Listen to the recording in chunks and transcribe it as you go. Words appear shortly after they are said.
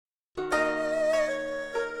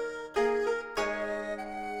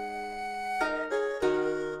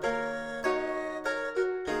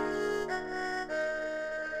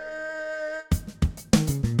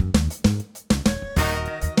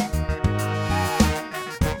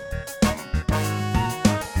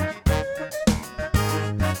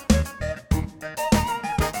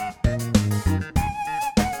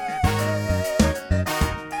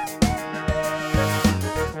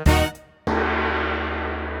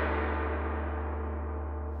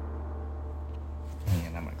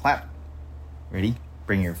Clap. Ready?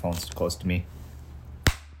 Bring your phones close to me.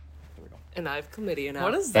 And I have chlamydia now.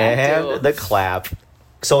 What does that do? And the clap.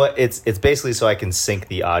 So it's basically so I can sync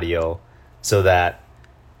the audio so that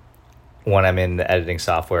when I'm in the editing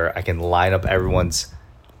software, I can line up everyone's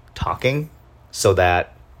talking so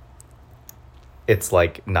that it's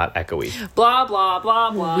like not echoey. Blah, blah,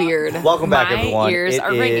 blah, blah. Weird. Welcome back, My everyone. ears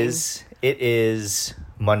are ringing. It is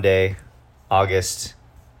Monday, August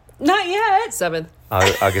Not yet. 7th.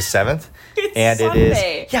 August 7th. It's and Sunday.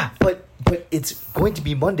 it is. Yeah, but it's going to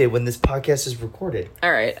be Monday when this podcast is recorded.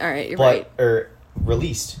 All right, you're right. Or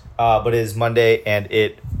released. But it is Monday and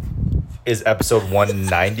it is episode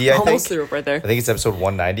 190, I think. Almost threw up right there. I think it's episode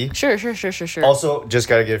 190. Sure. Also, just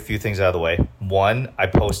got to get a few things out of the way. One, I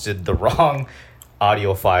posted the wrong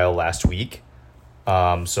audio file last week.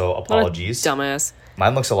 So apologies. What a dumbass.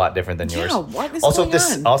 Mine looks a lot different than yours. Yeah, what is also, going if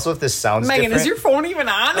this on? also if this sounds Megan, different. is your phone even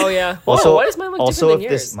on? Oh, yeah. Also, Whoa, why does mine look also different than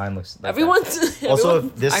if yours? this mine looks Everyone's... also everyone-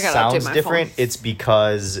 if this I gotta sounds update my different, phone. it's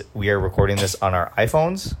because we are recording this on our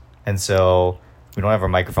iPhones, and so we don't have our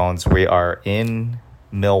microphones. We are in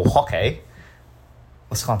Milwaukee,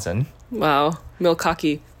 Wisconsin. Wow.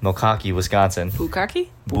 Milwaukee. Milwaukee, Wisconsin. Bukkake?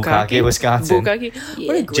 Bukkake, Wisconsin. Bukkake.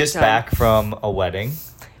 What a great Just time. back from a wedding.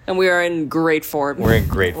 And we are in great form. We're in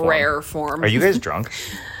great form. Rare form. Are you guys drunk?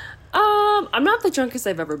 I'm not the drunkest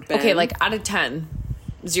I've ever been. Okay, like out of 10,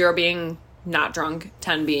 0 being not drunk,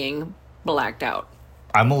 10 being blacked out.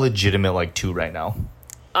 I'm a legitimate like 2 right now.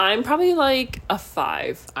 I'm probably like a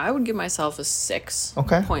 5. I would give myself a 6.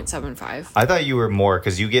 Okay. 0.75. I thought you were more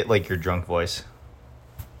because you get like your drunk voice.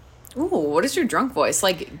 Ooh, what is your drunk voice?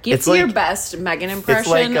 Like, give It's me your like- best Megan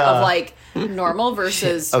impression like, of like normal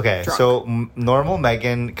versus Okay, drunk. so normal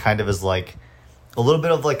Megan kind of is like a little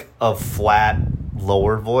bit of like a flat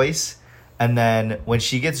lower voice, and then when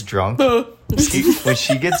she gets drunk, she's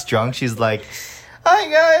like, "Hi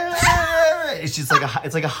guys," it's just like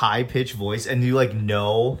it's like a high pitched voice, and you like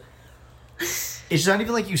know it's not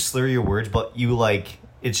even like you slur your words, but you like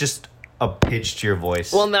it's just a pitch to your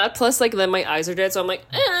voice. Well, not plus like then my eyes are dead, so I'm like.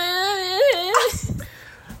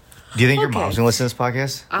 Do you think your okay. mom's gonna listen to this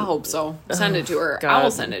podcast? I hope so. Send it to her. I God.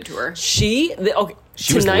 will send it to her. Okay.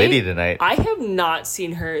 She was litty tonight. I have not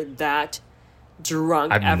seen her that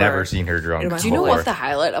drunk. I've ever. never seen her drunk. In my Do you know whole what the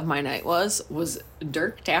highlight of my night was? Was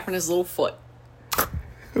Dirk tapping his little foot.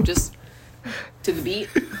 Just to the beat,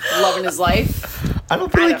 loving his life. I don't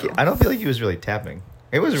feel know. like he was really tapping.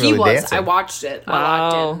 It was He really was. dancing. I watched it. I Wow.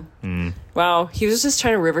 locked in. Wow, he was just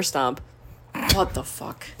trying to river stomp. What the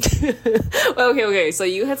fuck? Okay. So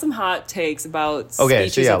you had some hot takes about Okay,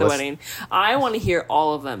 so speeches yeah, at the let's- wedding. I want to hear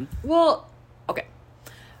all of them. Well, okay.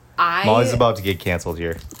 Molly's about to get canceled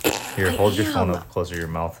here. Here, hold your phone up closer to your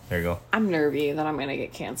mouth. There you go. I'm nervy that I'm gonna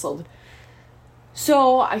get canceled.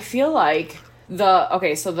 So I feel like there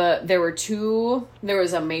was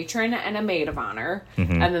a matron and a maid of honor,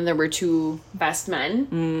 Mm-hmm. and then there were 2 best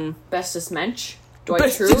men, bestest mensch, Dwight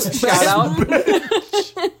Schrute, Bestest shout out.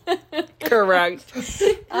 Correct.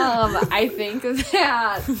 I think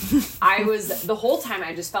that I was the whole time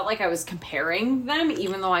I just felt like I was comparing them,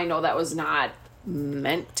 even though I know that was not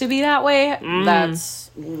meant to be that way.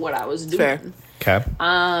 That's what I was doing. Fair. Okay.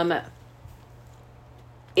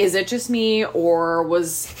 Is it just me, or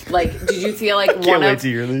was like? Did you feel like wait to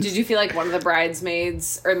hear this. Did you feel like one of the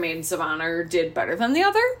bridesmaids or maids of honor did better than the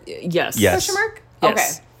other? Yes. Yes. Question mark.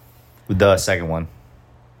 Yes. The second one.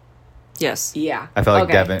 Yes. Okay. Yeah. I felt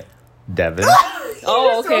like Okay. Devin.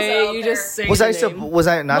 Oh, just throws it okay. out You there. just say Was the I name. was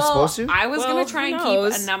I not Well, supposed to? I was Well, gonna try who and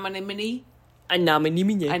knows? keep anonymity.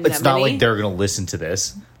 It's not like they're gonna listen to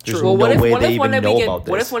this. There's Well, no what if way what they if one even day we know get about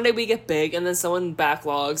this. what if one day we get big and then someone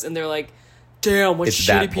backlogs and they're like, "Damn, what it's shitty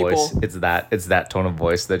that people." voice. It's that tone of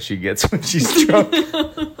voice that she gets when she's drunk.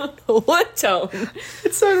 What tone?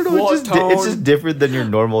 It's I don't know. What It's tone? just different than your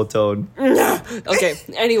normal tone. Okay.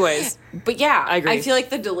 Anyways, But yeah, I agree. I feel like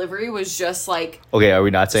the delivery was just like Okay, are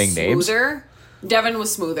we not saying names? smoother. Devin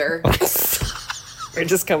was smoother. we're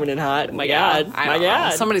just coming in hot. My Yeah, God. I My don't know.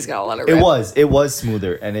 God. Somebody's gotta let it It rip. was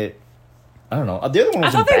smoother, and it. I don't know. The other one I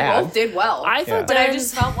wasn't thought they bad. both did well. I thought But I Devin-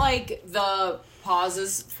 just felt like the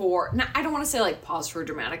pauses for I don't want to say like pause for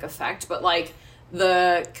dramatic effect, but like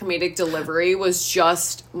the comedic delivery was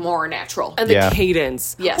just more natural. and the Yeah.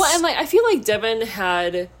 cadence. Yes. Well, and like I feel like Devin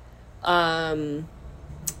had I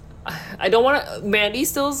don't want to Mandy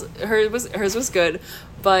hers was good,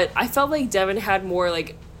 but I felt like Devin had more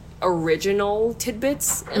like original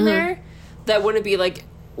tidbits in there that wouldn't be like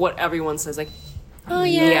what everyone says like, "Oh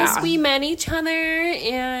yes, Yeah. we met each other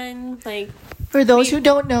and like For those who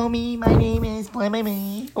don't know me, my name is blah, blah,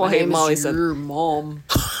 blah. well, hey, Molly said your mom.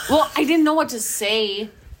 Well, I didn't know what to say.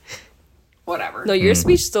 whatever. No, your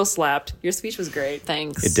speech still slapped. Your speech was great.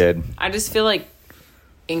 Thanks. It did. I just feel like,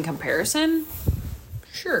 in comparison,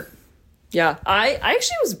 sure. Yeah, I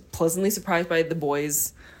actually was pleasantly surprised by the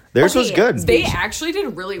boys. Theirs was Okay, good. They actually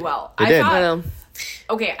did really well. They did. I Thought, know.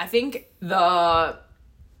 okay, I think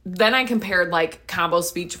then I compared like combo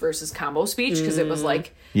speech versus combo speech because it was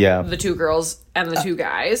like Yeah. the two girls and the two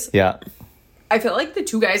guys. Yeah. I feel like the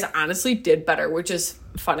two guys honestly did better, which is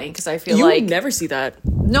funny because I feel You like would never see that.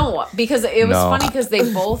 no, because it was No. funny because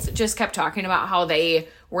they both just kept talking about how they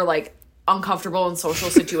were like uncomfortable in social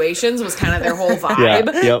situations was kind of their whole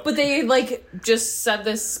vibe. Yeah, yep. But they like just said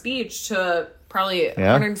this speech to probably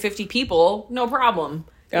Yeah. 150 people, no problem.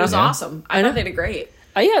 It was Yeah. awesome. I thought they did great.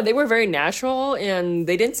 Yeah, they were very natural, and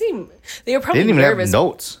they didn't seem. They were They probably didn't even nervous. have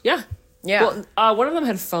notes. Yeah, Yeah. Well, one of them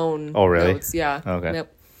had phone. Oh, really? Notes. Yeah. Okay.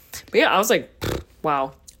 Yep. But yeah, I was like,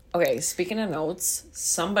 wow. Okay, speaking of notes,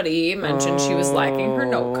 somebody mentioned she was lacking her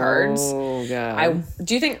note cards. Oh god.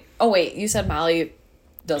 Do you think? Oh wait, you said Molly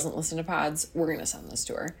doesn't listen to pods. We're gonna send this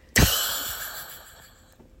to her.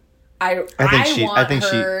 I want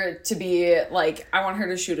her to be like. I want her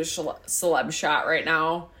to shoot a celeb shot right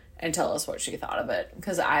now and tell us what she thought of it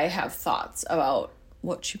because I have thoughts about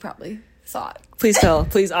what she probably thought. Please tell.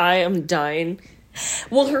 Please, I am dying.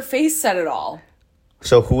 Well, her face said it all.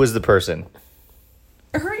 So who was the person?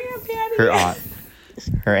 Her Aunt Patty. Her aunt.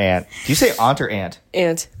 Her aunt. Do you say aunt or aunt?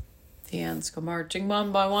 And The ants go marching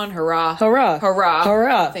one by one. Hurrah! hurrah, Hurrah!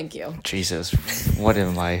 hurrah. Thank you. Jesus, what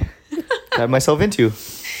am I got myself into?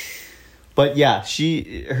 But yeah,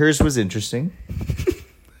 hers was interesting.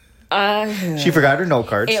 She forgot her note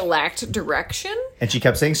cards, It lacked direction. and she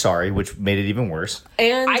kept saying sorry, which made it even worse.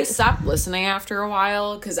 And I stopped listening after a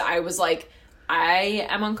while because I was like, I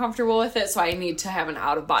am uncomfortable with it, so I need to have an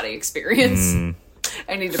out of body experience.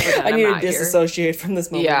 I need to pretend I need I'm to not here. disassociate from this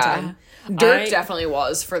moment in Yeah, time. Dirk I- definitely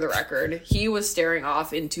was. For the record, he was staring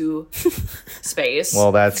off into space.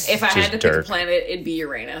 Well, that's if I just had to pick Dirk. a planet, it'd be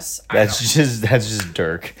Uranus. That's just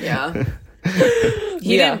Dirk. Yeah.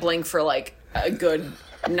 He Yeah. didn't blink for like a good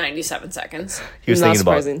 97 seconds. He was Not thinking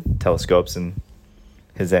surprising. about telescopes and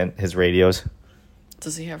his radios.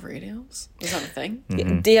 Does he have radios? Is that a thing?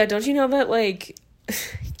 Yeah, don't you know that? Like, do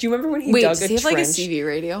you remember when he Wait, dug does a he have trench? like a CV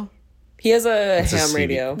radio? He has a a ham CV.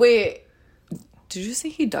 radio. Wait, did you say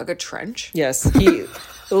he dug a trench? Yes, he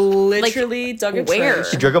literally dug a where?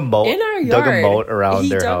 trench He dug a moat. in our yard. Dug a moat around he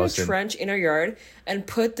their dug house a and trench in our yard and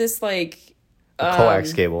put this like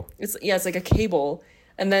coax cable. it's like a cable,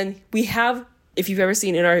 and then we have, if you've ever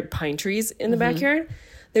seen in our pine trees in the backyard,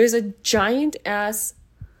 there's a giant ass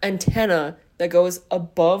antenna that goes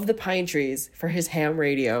above the pine trees for his ham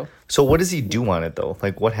radio. So what does he do on it though?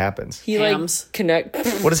 Like what happens? He Hams. like connect.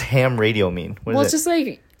 What does ham radio mean? What Well, is it's it? just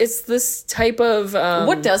like it's this type of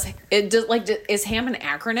What does it do? Like, is ham an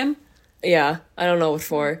acronym? yeah, I don't know what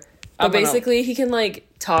for, but don't know. basically he can like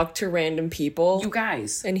talk to random people You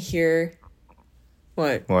guys. and hear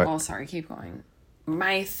what. What? Oh, sorry. Keep going.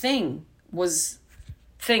 My thing was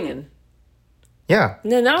thinging. Yeah.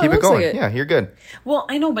 No, now it Keep it looks going. like it. Yeah, you're good. Well,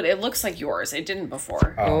 I know, but it looks like yours. It didn't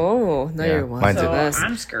before. Oh, now Yeah, you're one mine's of a- us.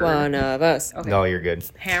 I'm scared. One of us. No, you're good.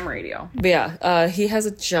 Ham radio. But yeah, he has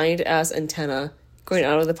a giant ass antenna going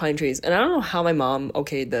out of the pine trees, and I don't know how my mom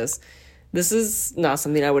okayed this. This is not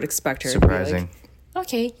something I would expect her to be Surprising. like,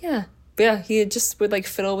 okay, yeah. But yeah, he just would like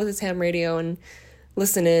fiddle with his ham radio and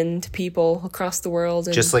listen in to people across the world.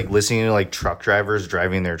 And Just like listening to like truck drivers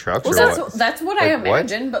driving their trucks or That's what? that's what I Like, what?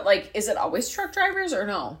 imagine. But like, is it always truck drivers or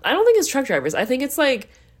no? I don't think it's truck drivers. I think it's like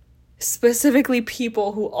specifically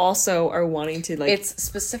people who also are wanting to like. It's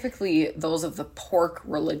specifically those of the pork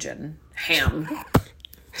religion. Ham.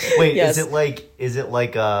 Wait, Yes. is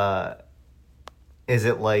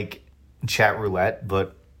it like chat roulette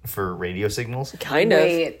but for radio signals? kind of.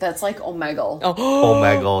 Wait, that's like Omegle. Oh,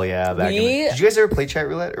 Omegle, yeah. Back in the, We- did you guys ever play chat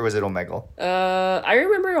roulette or was it Omegle? I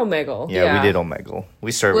remember Omegle. Yeah, Yeah. we did Omegle.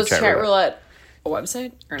 We started Was with chat roulette a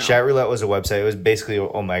website or no? Chat roulette was a website. It was basically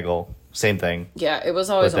Omegle, same thing. Yeah, it was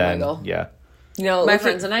always But then, Omegle. yeah, You know, My like,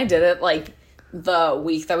 friends and I did it like the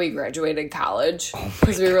week that we graduated college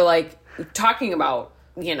because we were like talking about,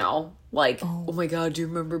 you know, like, oh my god, do you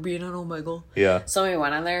remember being on Omegle? yeah. So we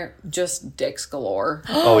went on there, just dicks galore.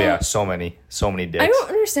 Oh yeah, so many dicks. I don't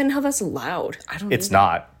understand how that's allowed. I don't. It's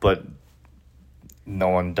not, but no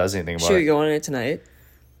one does anything about Should we it. go on it tonight?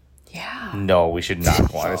 Yeah. No, we should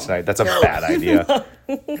not go on it tonight. That's a bad idea.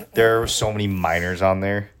 There are so many minors on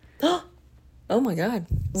there. Oh my god.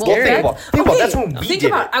 Well, Think Scary. about, that's when we Think did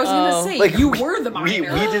about. it. I was gonna say Like you we- were the we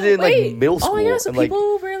minor. did it in like middle school. Oh my god, so and, like,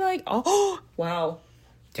 people were like, oh, wow.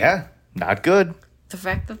 yeah, not good. The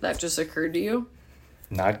fact that that just occurred to you.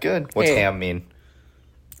 Not good. What's Hey. ham mean?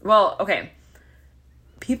 Well, okay.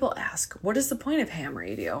 People ask, what is the point of ham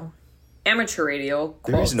radio? Amateur radio,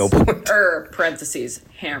 There is quotes, no point. or parentheses,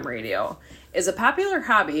 ham radio, is a popular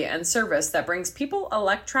hobby and service that brings people,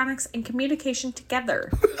 electronics, and communication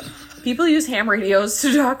together. People use ham radios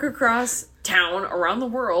to talk across town, around the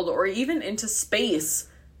world, or even into space.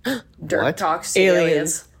 Dirk What? talks to Aliens.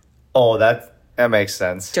 aliens. Oh, that makes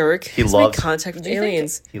sense. Dirk He has loves made contact with you think-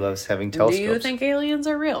 aliens. he loves having Do telescopes. you think aliens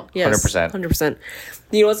are real? Yes, 100%. 100%.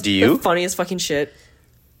 You know what's Do you? the funniest fucking shit?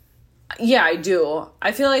 Yeah, I do.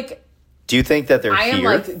 I feel like Do you think that they're I am here?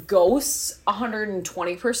 like ghosts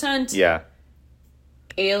 120%. Yeah.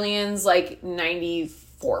 Aliens like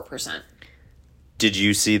 94%. Did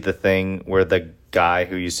you see the thing where the guy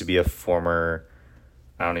who used to be a former,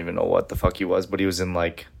 I don't even know what the fuck he was, but he was in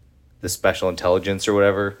like the special intelligence or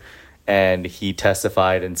whatever, and he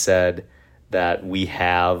testified and said that we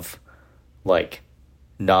have like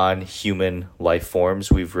non-human life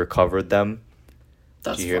forms. We've recovered them.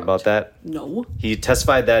 That's Did you hear fucked. about that? No. He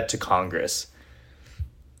testified that to Congress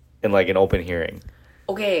in like an open hearing.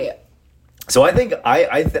 Okay, So I think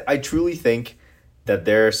I truly think that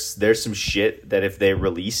there's some shit that if they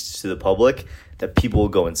released to the public that people will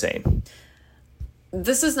go insane.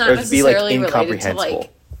 this is not Or it'd be, like, necessarily related to incomprehensible. like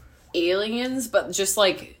aliens, but just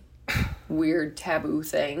like weird taboo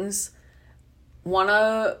things.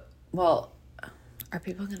 Are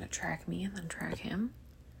people gonna track me and then track him?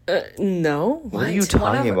 No. What are you One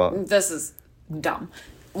talking of- about? This is dumb.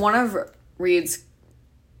 One of Reed's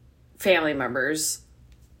family members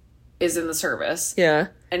is in the service, Yeah.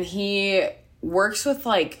 and he works with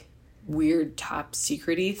like weird top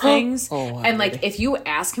secrety things. Oh, and like if you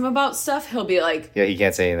ask him about stuff, he'll be like, Yeah, he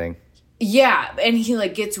can't say anything. yeah, and he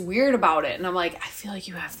like gets weird about it, and I'm like, I feel like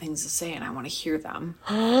you have things to say, and I want to hear them.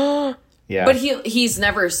 Yeah, But he's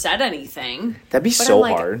never said anything. that'd be But so I'm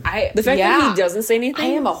like, hard. The fact that he doesn't say I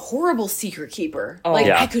anything. am a horrible secret keeper. Like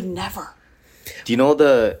Yeah. I could never. Do you know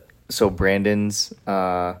Brandon's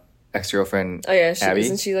ex-girlfriend Oh yeah, Abby?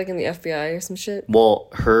 isn't she like in the FBI or some shit? Well,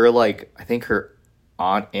 I think her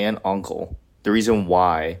aunt and uncle, the reason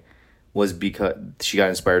why was because she got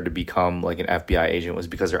inspired to become like an FBI agent was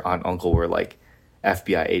because her aunt and uncle were like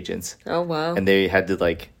FBI agents, Oh wow. and they had to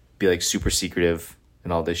like be like super secretive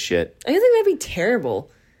and all this shit. I think that'd be terrible.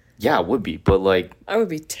 Yeah, it would be, but like, I would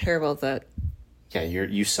be terrible at that. yeah,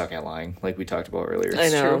 you suck at lying, like we talked about earlier. I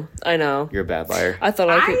know. true. I know. You're a bad liar. I thought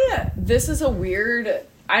I could. This is a weird.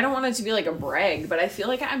 I don't want it to be like a brag, but I feel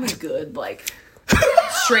like I'm a good like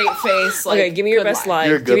straight face. Like, Okay, give me your good best lie. lie.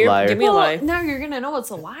 You're a good liar. Give me a Well, lie. now you're gonna know it's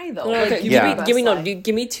a lie though. Okay, Like, Yeah. best give me lie.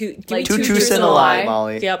 give me two. Give me Like, two two Truths and a lie,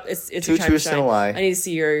 Molly. Yep, it's Two your time to truths and a shine. lie. I need to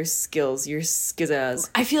see your skills, your skizzazz.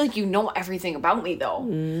 I feel like you know everything about me though.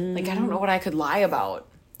 Like I don't know what I could lie about.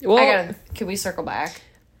 Well, Can we circle back?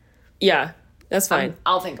 yeah, that's fine.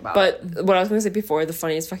 I'll think about it. But what I was gonna say before, the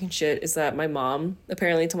funniest fucking shit is that my mom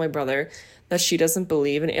apparently told my brother that she doesn't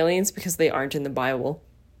believe in aliens because they aren't in the Bible.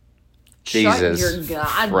 Jesus Shut your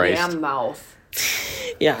goddamn Christ. mouth.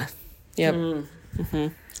 Yeah. Yep.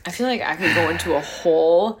 I feel like I could go into a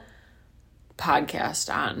whole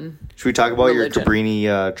podcast on Should we talk about Religion. your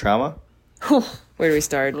Cabrini trauma? Where do we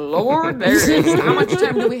start? Lord. There is. How much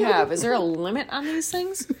time do we have? Is there a limit on these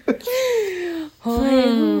things?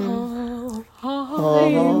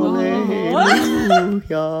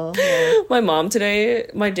 My mom today,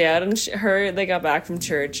 my dad and her, they got back from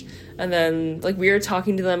church, and then like we were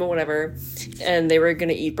talking to them or whatever, and they were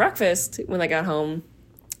gonna eat breakfast when they got home,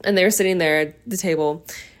 and they were sitting there at the table,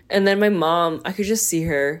 and then my mom, I could just see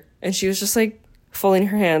her, and she was just like folding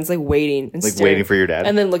her hands, like waiting and Like staring. waiting for your dad?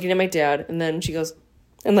 and then looking at my dad, and then she goes,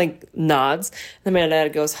 and like nods, and then my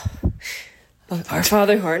dad goes, "Our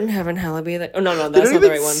Father who art in heaven, hallowed be thy." Oh no, They that's don't not the even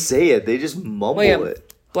right one. say it. They just mumble Oh, yeah. it.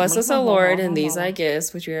 Bless us, O Lord, and these thy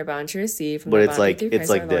gifts, which we are bound to receive. From But the it's bounty like through it's Christ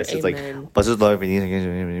like our Lord. this. It's Amen. like bless us, Lord, for these-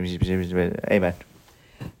 Amen.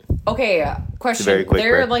 Okay, question. very quick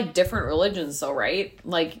They're prayer. like different religions though, right?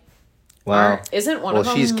 Like Wow. isn't one Well, of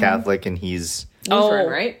them she's Catholic and he's Lutheran,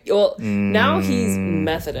 right? Well, now he's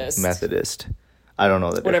Methodist. Methodist. I don't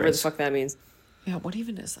know the Whatever the difference. fuck that means. Yeah, what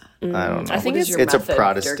even is that? I don't know. I think What is it's your it's a method,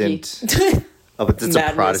 Protestant. Oh, but it's a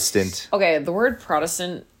Madness. Protestant. Okay, the word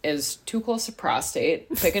Protestant is too close to prostate.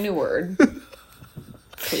 Pick a new word.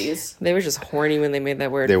 Please. They were just horny when they made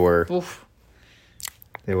that word. They were. Oof.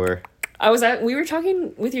 They were. We were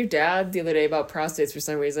talking with your dad the other day about prostates for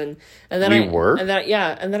some reason, and then We were? and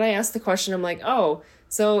then I asked the question. I'm like, oh,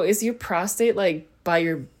 so is your prostate like by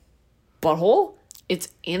your butthole? It's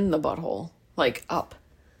in the butthole. Like up.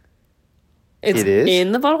 It's It is?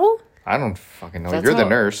 in the butthole. I don't fucking know. That's You're the how-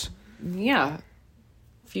 nurse. Yeah.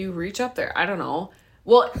 If you reach up there, I don't know.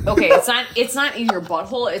 Well, okay, it's not in your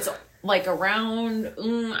butthole, it's like around,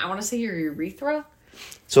 I want to say your urethra.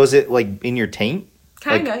 So is it like in your taint?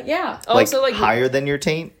 Kinda, yeah. Oh, Like, so like higher than your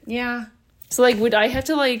taint? Yeah. So like, would I have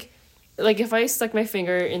to like if I stuck my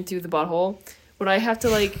finger in through the butthole, would I have to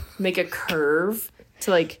like make a curve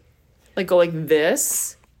to like go like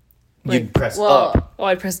this? You'd press well, up, Oh,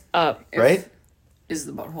 I'd press up. right? Is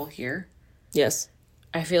the butthole here? Yes.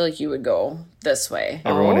 I feel like you would go this way.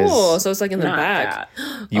 Everyone oh, is. so it's like in the Not back.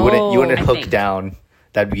 that. You wouldn't I hook think. down.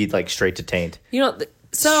 That'd be like straight to taint. You know,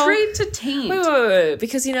 so Straight to taint. wait,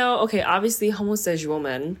 because okay, obviously homosexual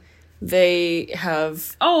men, they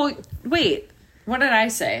have. Oh, wait. What did I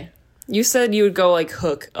say? You said you would go like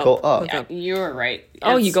hook up. Go up. hook up. You were right.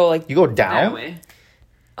 Oh, you It's go like You go that down. way.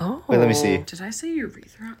 oh. Wait, let me see. Did I say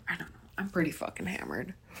urethra? I don't know. I'm pretty fucking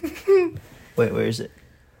hammered. Wait, where is it?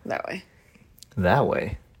 That way. That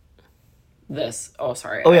way. This. Oh,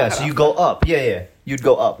 sorry. Oh I yeah, cut so off you go up. Yeah. You'd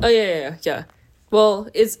go up. Oh yeah. Well,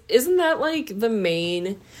 isn't that like the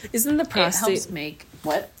main? Isn't the It prostate? helps make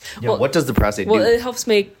what? Yeah, well- what does the prostate Well, do? it helps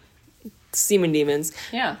make semen demons.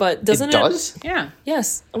 Yeah. But doesn't it? does? Yeah.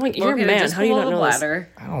 Yes. I'm like, you're a Located man. just How do you below not the know this? bladder,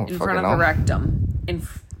 I don't in fucking front of know. the rectum.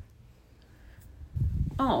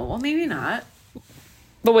 Oh, well, maybe not.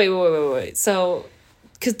 But wait. So,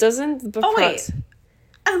 because doesn't the Oh, wait.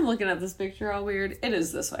 I'm looking at this picture all weird. It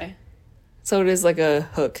is this way. So it is like a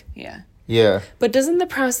hook. Yeah. Yeah. But doesn't the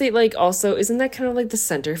prostate like also isn't that kind of like the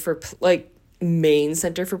center for like main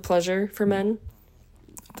center for pleasure for men?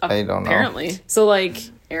 I don't know. Apparently. So like,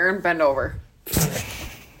 Aaron, bend over.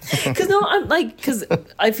 because no, I'm like, because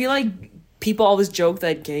I feel like people always joke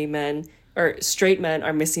that gay men or straight men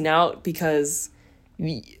are missing out because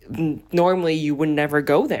normally you would never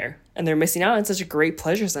go there, and they're missing out on such a great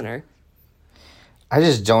pleasure center. I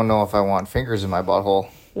just don't know if I want fingers in my butthole.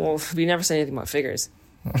 Well, we never say anything about figures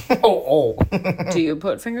Oh. Do you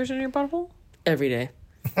put fingers in your butthole? every day.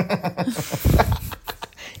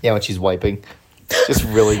 Yeah, when she's wiping. Just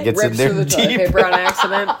really gets in Rips there through the toilet deep. paper on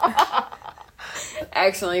accident.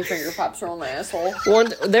 Accidentally finger pops her own asshole.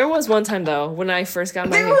 There was one time though when I first got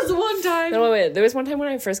my. There was one time. No, wait. There was one time when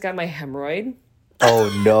I first got my hemorrhoid,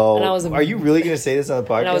 Oh no! And I was- Are you really gonna say this on the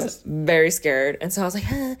podcast? and I was very scared, and so I was like,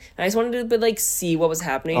 huh. And I just wanted to like see what was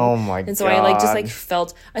happening. Oh my And so I like just God. like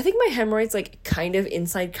felt. I think my hemorrhoid's like kind of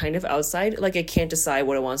inside, kind of outside. Like I can't decide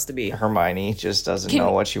what it wants to be. Hermione just doesn't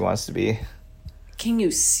know what she wants to be. Can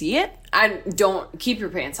you see it? I don't keep your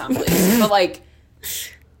pants on, please. But like,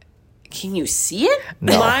 can you see it?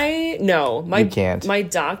 No. My You can't. My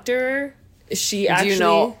doctor, she Do actually you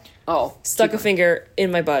know? Oh, stuck a finger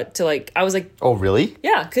in my butt to like. I was like, Oh really?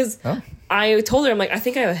 yeah, because. Oh. I told her, I'm like, I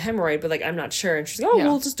think I have a hemorrhoid, but like, I'm not sure. And she's like, oh, Yeah.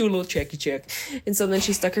 we'll just do a little check. And so then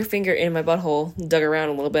she stuck her finger in my butthole, dug around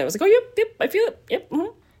a little bit. I was like, oh, yep, I feel it. Yep.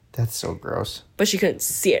 Mm-hmm. That's so gross. But she couldn't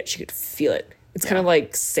see it. She could feel it. It's kind of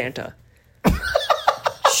like Santa.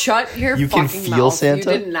 shut your You can fucking feel mouth.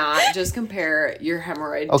 Santa? You did not just compare your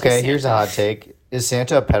hemorrhoid. Okay, to here's a Santa. hot take. Is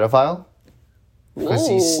Santa a pedophile? Because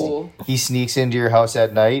Whoa. he sneaks into your house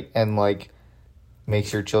at night and like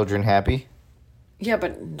makes your children happy. Yeah,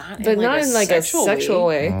 but not. But not in like a sexual sexual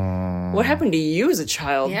way. way. What happened to you as a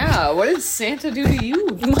child? Yeah, what did Santa do to you?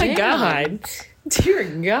 My Damn. God. Dear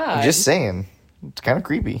God. I'm just saying, it's kind of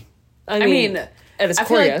creepy. I I mean, at its I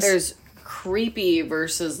core, feel like yes. there's creepy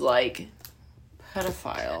versus like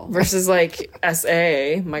pedophile. Versus like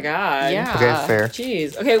SA. My God. Yeah. Okay, fair.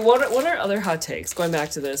 Jeez. Okay, what are other hot takes? Going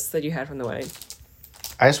back to this that you had from the wedding.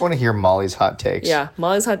 I just want to hear Molly's hot takes. Yeah,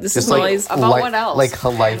 Molly's hot. This Just is like Molly's. About what else? Like her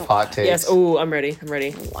life hot takes. Yes. Oh, I'm ready.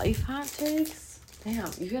 Life hot takes? Damn,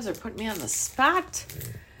 you guys are putting me on the spot.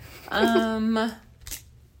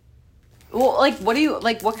 Well, like, what do you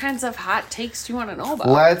like? What kinds of hot takes do you want to know about?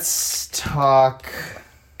 Let's talk.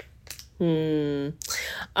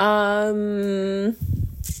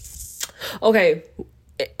 Okay.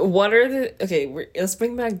 What are the let's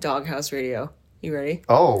bring back Doghouse Radio. You ready?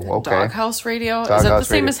 Oh, okay. Doghouse radio? Is that the Doghouse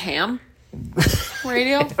same radio. as ham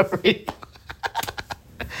radio?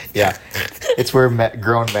 Yeah, it's where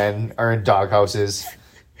grown men are in doghouses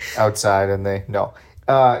outside, and they no.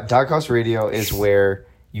 Doghouse Radio is where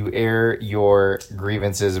you air your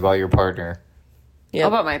grievances about your partner. Yeah. How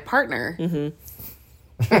about my partner? You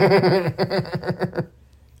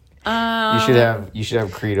should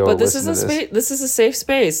have Credo. But this is listen a to space. This is a safe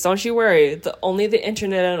space. Don't you worry. Only the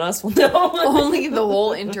internet and us will know. Only the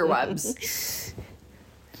whole interwebs.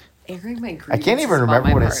 Airing my I grievances can't even about remember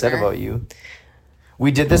my what I said partner. about you.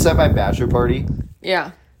 We did this at my bachelor party.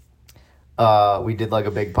 Yeah. We did like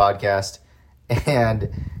a big podcast, and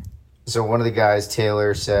so one of the guys,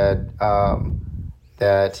 Taylor, said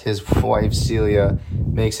that his wife Celia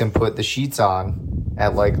makes him put the sheets on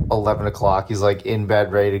at like 11 o'clock. He's like in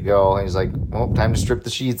bed, ready to go. And he's like, well, time to strip the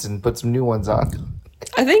sheets and put some new ones on.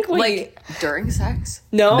 I think Like during sex?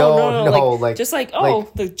 no, No, like, like- just like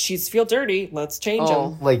like- the sheets feel dirty. Let's change Oh.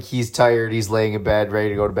 them. Like he's tired. He's laying in bed, ready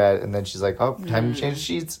to go to bed. And then she's like, oh, time to change the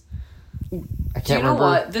sheets. I Do can't you know remember.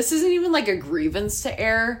 what? This isn't even like a grievance to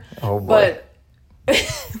air. Oh, boy. But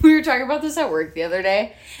we were talking about this at work the other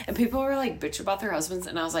day, and people were like bitch about their husbands,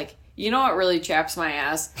 and I was like, you know what really chaps my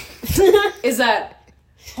ass is that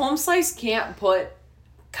Home Slice can't put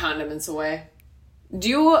condiments away. Do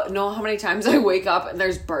you know how many times I wake up and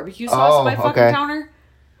there's barbecue sauce on my fucking okay. counter?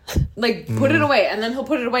 Like, put it away, and then he'll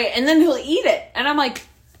put it away, and then he'll eat it, and I'm like,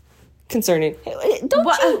 Concerning. Hey, don't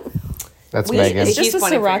what? you? That's Wait, Megan. it's just He's the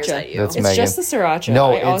pointing fingers sriracha. at you. That's It's Megan. just the sriracha.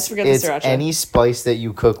 No, I always it's, forget it's the sriracha. any spice that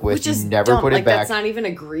you cook with. Which You is never dumb. put it Like, back. that's not even a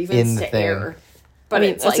in grievance the to thing. air. But I mean,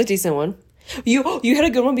 it's that's like, a decent one. You had a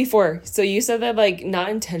good one before. So you said that like not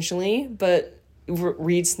intentionally, but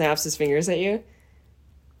Reed snaps his fingers at you.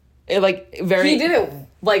 It like very. he did it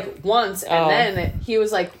like once, and Oh. then he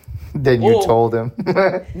was like, Then you Oh. told him.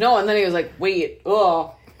 no, and then he was like, wait,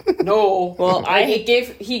 oh, no. Well, Like, he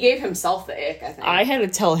gave himself the ick, I think. I had to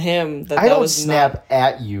tell him that I that don't was snap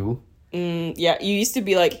at you. not. Yeah, you used to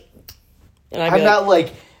be like, and I'd be I'm like, not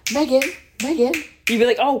like, Megan, Megan. you'd be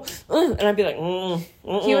like, oh, and I'd be like,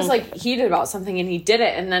 he was like heated about something, and he did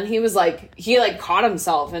it, and then he was like, he like caught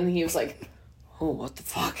himself, and he was like, oh, what the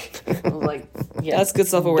fuck? I was like, yeah, That's good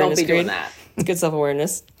self-awareness, Don't be doing Creed. that. It's good self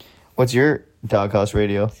awareness. what's your doghouse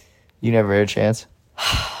radio? You never had a chance.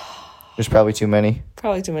 There's probably too many.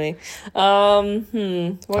 Probably too many.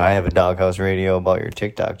 What? I have a doghouse radio about your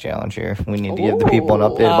TikTok challenge here. We need to give the people an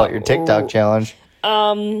update about your TikTok challenge.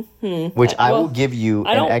 Which I will give you.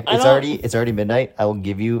 I don't- I It's already midnight. I will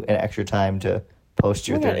give you an extra time to post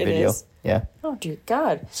your Oh my God, third it video. is? Yeah. Oh dear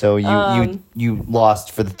God. So you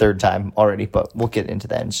lost for the third time already, but we'll get into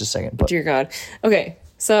that in just a second. But Dear God. Okay,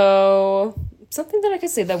 so something that I could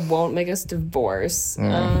say that won't make us divorce.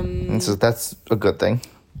 so that's a good thing.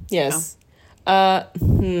 Yes.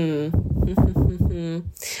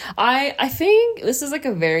 I think this is like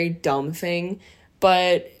a very dumb thing,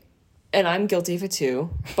 but and I'm guilty of it too.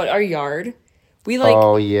 But our yard, we like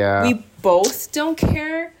Oh yeah. we both don't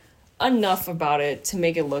care enough about it to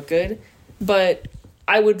make it look good. But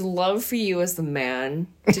I would love for you as the man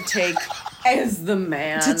to take As the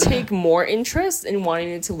man. to take more interest in wanting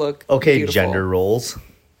it to look Okay, beautiful. gender roles.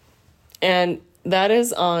 And that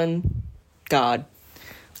is on God.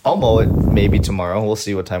 I'll mow it maybe tomorrow. We'll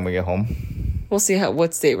see what time we get home. We'll see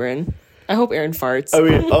what state we're in. I hope Aaron farts. I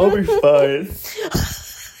mean, I'll be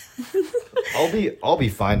fine. I'll be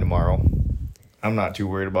fine tomorrow. I'm not too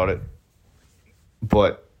worried about it.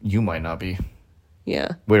 But you might not be.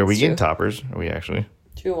 Yeah. Wait, are we it's getting true. toppers? Are we actually?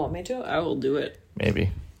 Do you want me to? I will do it.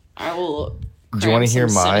 Maybe. I will. Do you want to hear cram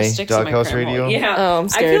some my Cinestics in my doghouse cram hole. radio? Yeah. Oh, I'm I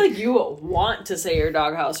scared. feel like you want to say your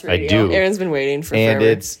doghouse radio. do. Aaron's been waiting for And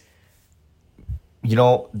forever. it's,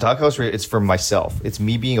 doghouse radio, it's for myself. It's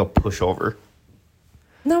me being a pushover.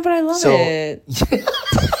 No, but I love So- it.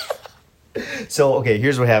 So, okay,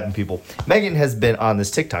 here's what happened, people. Megan has been on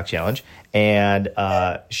this TikTok challenge, and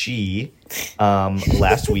she,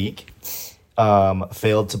 last week,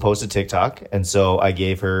 failed to post a TikTok. And so I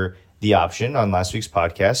gave her the option on last week's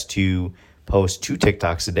podcast to post 2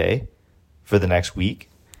 TikToks a day for the next week,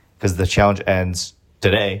 because the challenge ends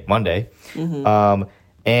today, Monday.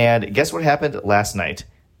 And guess what happened last night?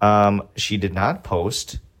 She did not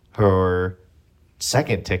post her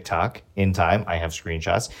second TikTok in time. I have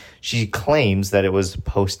screenshots. She claims that it was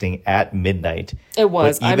posting at midnight. It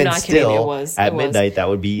was. But I'm even not kidding. It still, was. At It was. midnight, that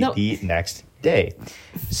would be No. the next day.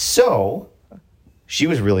 So she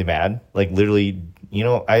was really mad. Like, literally,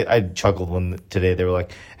 I chuckled when today they were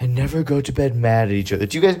like, and never go to bed mad at each other.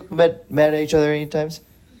 Do you guys go to bed mad at each other any times?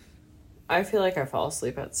 I feel like I fall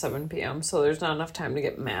asleep at 7 p.m., so there's not enough time to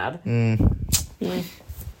get mad.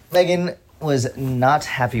 Megan was not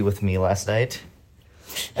happy with me last night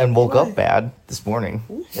and woke up bad this morning.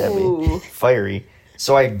 Heavy, fiery.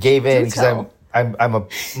 So I gave in because tell.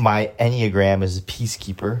 my Enneagram is a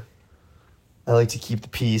peacekeeper. I like to keep the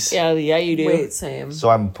peace. Yeah, you do. Wait, same. So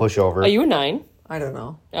I'm a pushover. Are you a 9? I don't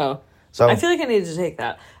know. Oh. So I feel like I need to take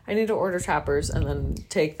that. I need to order choppers and then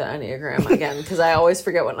take the Enneagram again because I always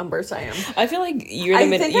forget what numbers I am. I feel like you're I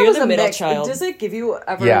the think you're I was the a middle mix. child. Does it give you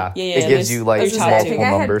ever? yeah, Yeah, it gives there's- you like there's top I multiple think I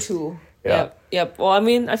had numbers. 2. Yeah. Yep. Well, I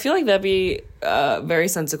mean, I feel like that'd be very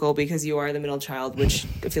sensical because you are the middle child, which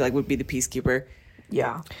I feel like would be the peacekeeper.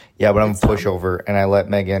 Yeah. Yeah, but I'm a pushover, and I let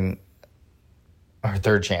Megan her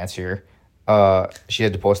third chance here. She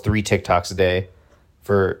had to post 3 TikToks a day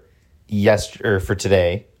for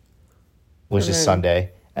today, which is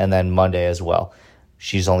Sunday, and then Monday as well.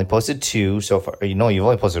 She's only posted 2 so far. You've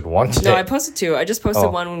only posted 1 today. No, I posted 2. I just posted Oh.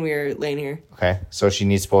 1 when we were laying here. Okay, so she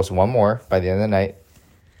needs to post 1 more by the end of the night.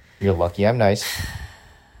 You're lucky I'm nice.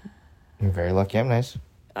 You're very lucky I'm nice.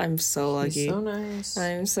 I'm so lucky. So nice.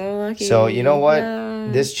 I'm so lucky. So, you know what? Yeah.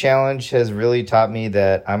 This challenge has really taught me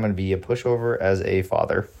that I'm going to be a pushover as a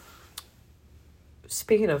father.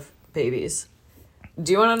 Speaking of babies,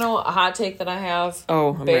 do you want to know a hot take that I have?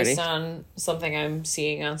 Oh, I'm based ready. on something I'm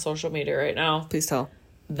seeing on social media right now. Please tell.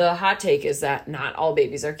 The hot take is that not all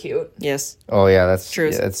babies are cute. Yes. Oh, yeah, that's True.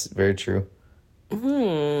 Yeah, that's very true.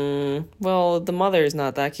 Well, the mother is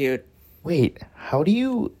not that cute. Wait, how do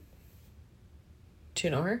you... Do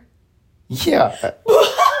you know her? Yeah.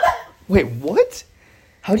 Wait, what?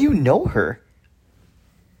 How do you know her?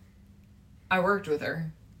 I worked with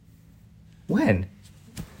her. When?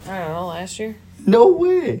 I don't know, last year. No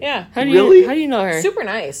way. Yeah. How do Really? you know her? Super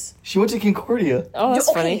nice. She went to Concordia. Oh, that's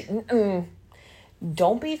Okay, funny.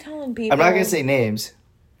 Don't be telling people. I'm not going to say names.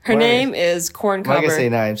 Her Why? name is Corn I'm not going to say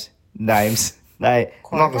Cobber. names. Names. I'm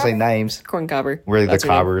not going to say names. Corn Cobber. We're the That's her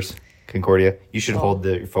name. Cobbers. Concordia. You should hold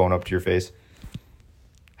the phone up to your face.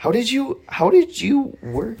 How did you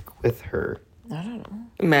work with her? I don't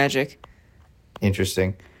know. Magic.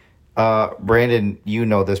 Interesting. Brandon, you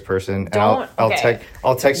know this person. And Don't- okay.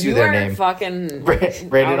 I'll text you their are name. fucking.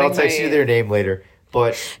 Brandon, I'll outing text my- you their name later.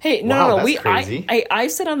 But Hey, wow, no. that's crazy.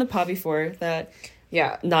 I've said on the pod before that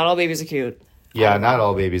Yeah. not all babies are cute. Yeah, not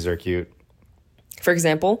all babies are cute. For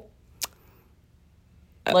example,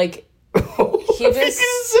 Like, What He are you just-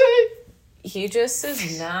 gonna say? he just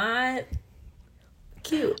is not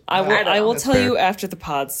cute. I will. don't I know. will That's tell fair. you after the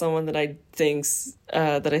pod someone that I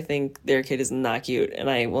think their kid is not cute, and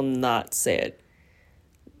I will not say it.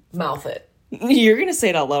 Mouth it. You're gonna say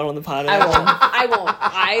it out loud on the pod. I won't. I won't.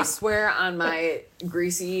 I swear on my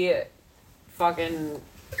greasy fucking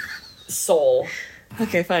soul.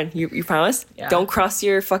 Okay, fine. You promise? Yeah. Don't cross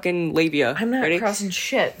your fucking labia. I'm not Ready? crossing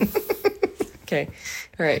shit. Okay.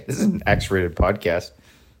 All right. This is an X-rated podcast.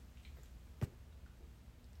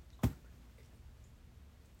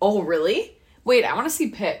 Oh, really? Wait, I want to see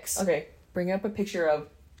pics. Okay. Bring up a picture of.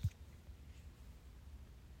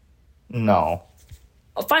 No.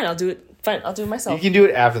 Oh, fine. I'll do it. Fine. I'll do it You myself. can do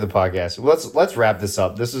it after the podcast. Let's wrap this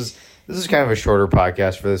up. This is kind of a shorter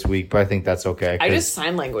podcast for this week, but I think that's okay. I 'cause just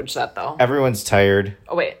sign language that though. everyone's tired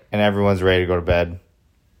Oh wait. and everyone's ready to go to bed.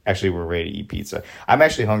 Actually, we're ready to eat pizza. I'm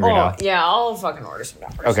actually hungry Oh now. yeah, I'll fucking order some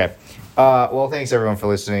numbers. Okay. Well, thanks everyone for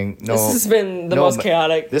listening. No, This has been the no, most but-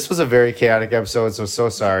 chaotic. This was a very chaotic episode, so I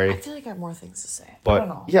sorry. feel like I have more things to say. I But don't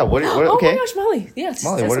know. yeah, what Oh okay. my gosh, Molly. Yes.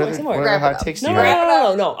 Molly, Say what some are more, the, say what more. are the Wrap it hot up. takes No, do no, you no, have? no,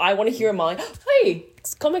 no, no. I want to hear Molly. Hey,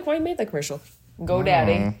 Comic Wine made that commercial. Go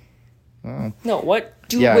daddy. No, what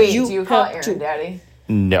do Yeah. Wait, you do you call have Aaron to- daddy?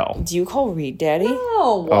 No. Do you call Reed Daddy?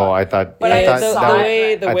 No. Oh, I thought. But I I thought saw that it.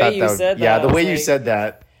 would- the I way thought you that would- said that. Yeah, the I way was you like- said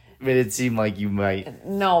that made it seem like you might.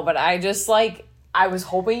 No, but I just like I was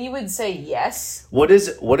hoping you would say yes. What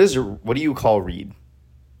do you call Reed?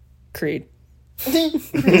 Creed.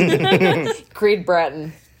 Creed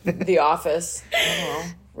Bratton, The Office.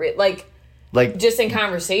 I don't know. Like, Just in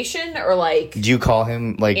conversation or like do you call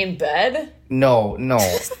him like? in bed? No, no.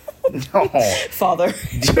 Father.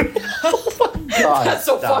 God, That's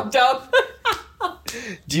so stop. fucked up.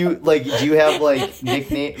 Do you have like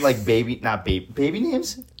nickname like baby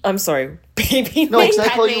names? I'm sorry. Baby No, because name?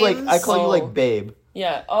 I call you like names? Oh. like babe.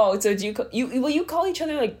 Yeah. Oh, so do you call each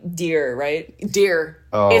other like dear, right? Dear.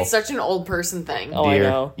 Oh. It's such an old person thing. Oh, I Dear.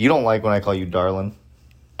 know. You don't like when I call you darling.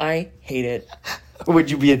 I hate it. Would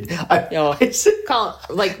you be a? No. Call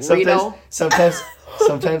like Rito.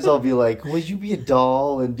 Sometimes I'll be like, would you be a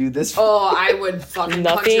doll and do this? Oh, I would fucking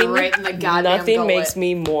punch you Nothing. right in the goddamn Nothing gullet. makes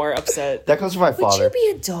me more upset. That comes from my Would father. you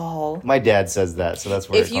be a doll? My dad says that, so that's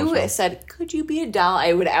where If it comes you from. said, "Could you be a doll?"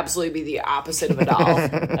 I would absolutely be the opposite of a doll.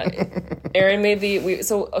 Aaron made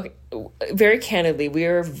okay, very candidly, we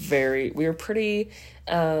were pretty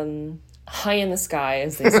high in the sky,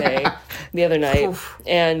 as they say, the other night,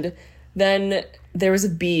 and then there was a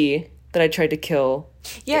bee that I tried to kill.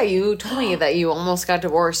 Yeah, you told me that you almost got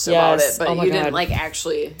divorced about Yes. it, but Oh my you God. didn't like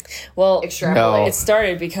actually Well, extrapolate. it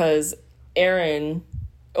started because Aaron.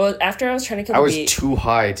 Well, after I was trying to kill I the was bee, too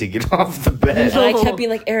high to get off the bed. and I kept being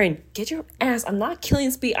like, "Aaron, get your ass! I'm not killing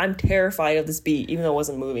this bee. I'm terrified of this bee, even though it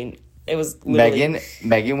wasn't moving. It was literally,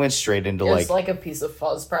 Megan went straight into It was like. like a piece of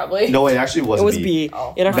fuzz, probably. No, it actually It wasn't. was bee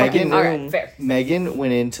Oh. in our Megan- fucking All room. right, fair. Megan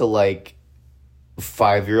went into like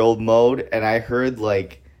 5-year-old mode, and I heard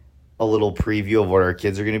like a little preview of what our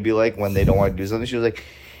kids are gonna be like when they don't want to do something. She was like,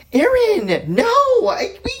 "Aaron, no,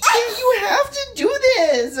 you have to do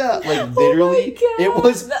this." Like literally, God. it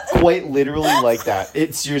was quite literally like that.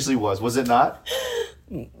 It seriously was. Was it not?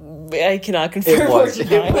 I cannot confirm. It was. or It,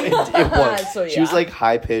 deny. it was. So, She was yeah. like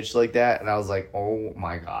high pitched like that, and I was like, oh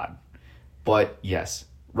my god. But yes,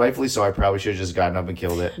 rightfully so. I probably should have just gotten up and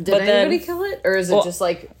killed it. Did But then- anybody kill it, or is it Well, just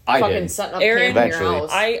like I fucking did. setting up Aaron- camp in your Eventually.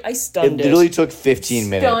 house? I It stunned it. literally took 15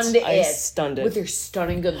 minutes. Stunned I it. stunned it. With your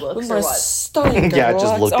stunning good looks, With or my what? stunning good Yeah,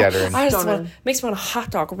 just looks. looked at her and- I just Stunning. want, makes me want a hot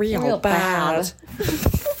dog real, Real bad.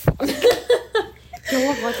 You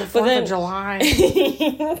look like the 4th then- of July.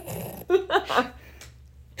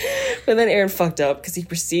 But then Aaron fucked up because he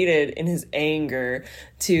proceeded in his anger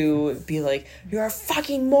to be like, "You're a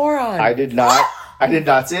fucking moron." I did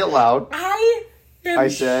not say it loud. I am I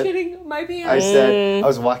said- shitting my pants. I said I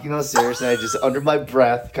was walking downstairs and I just under my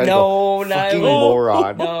breath kind No, of no, fucking no.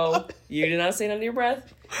 moron. No, you did not say it under your breath.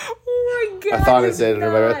 Oh my god! I thought I you said it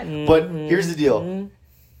under my breath. not. But here's the deal.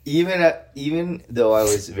 Even though I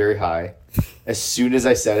was very high, as soon as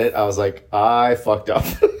I said it, I was like, I fucked up.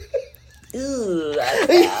 Ew, that's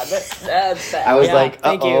bad. That's bad. I was Yeah, like,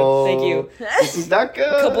 thank you, uh-oh, thank you. This is not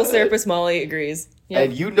good. Couple therapist Molly agrees. Yeah.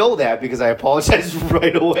 And you know that because I apologized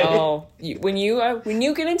right away. Oh, when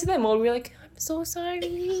you get into that mode, we're like, I'm so sorry.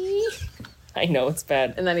 I know it's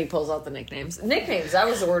bad. And then he pulls out the nicknames. Nicknames. That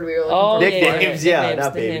was the word we were looking Oh, for. yeah, Nicknames, yeah, yeah, nicknames,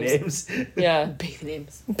 not baby nicknames. names. Yeah. Baby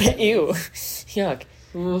names. Ew. Yuck.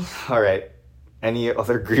 All right. Any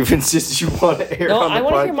other grievances you want to air No, on the I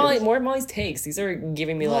want to hear podcast? more Molly's takes. These are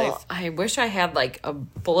giving me Well, life. I wish I had like a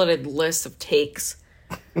bulleted list of takes.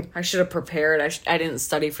 I should have prepared. I didn't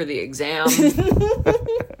study for the exam.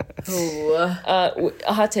 Ooh.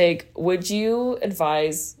 A hot take. Would you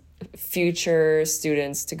advise future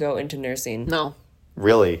students to go into nursing? No.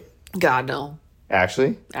 Really? God, no.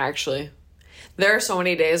 Actually? Actually. There are so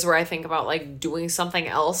many days where I think about like doing something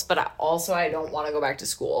else, but I don't want to go back to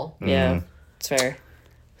school. Yeah, it's fair.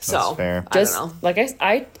 So That's fair. I Just don't know. like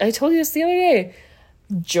I told you this the other day.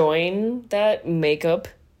 Join that makeup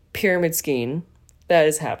pyramid scheme that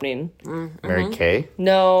is happening. Mary Kay?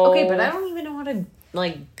 No. Okay, but I don't even know how to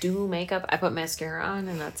like do makeup. I put mascara on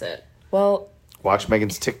and that's it. Well, Watch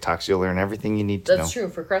Megan's TikToks. You'll learn everything you need to That's know. true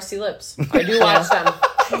for crusty lips. I do watch them.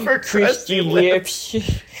 For crusty lips.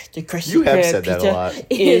 The crusty You have crab said that a pizza lot.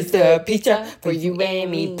 Is the pizza for you and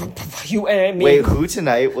me? You and me. Wait, who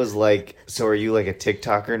tonight was like, so are you like a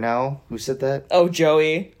TikToker now? Who said that? Oh,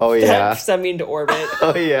 Joey. Oh, yeah. That sent me into orbit.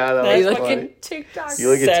 Oh, yeah, that That's was You fucking- look funny. at TikTok. You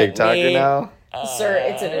like a sent TikToker me- now? Sir,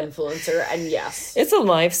 it's an influencer, and yes. It's a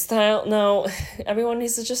lifestyle. No, everyone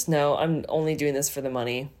needs to just know I'm only doing this for the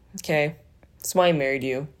money. Okay? That's why I married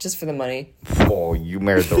you. Just for the money. Oh, you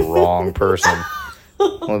married the wrong person.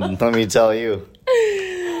 Well, let me tell you.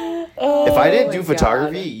 If I didn't do my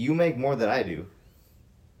photography, you make more than I do.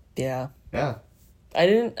 Yeah. Yeah. I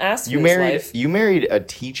didn't ask for You this married life. you married a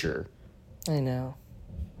teacher. I know.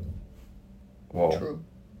 Whoa. True.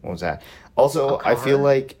 What was that? Also, I feel car.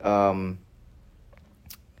 like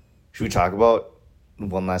should we talk about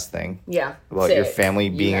one last thing? Yeah. About say your it. family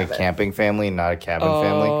You being a have it. camping family and not a cabin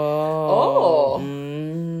family. Oh.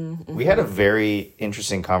 We had a very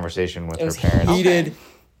interesting conversation with It her was parents. heated.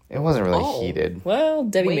 It wasn't really Oh. heated. Well,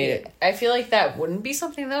 Debbie Wait, made it. I feel like that wouldn't be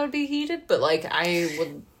something that would be heated, but like I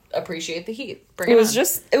would appreciate the heat. Bring It it was on.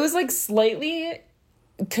 just, it was like slightly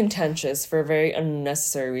contentious for a very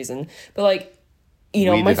unnecessary reason. But like, you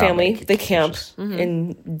know, We my did not family, make it they camp contentious.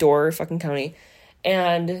 in Door fucking county.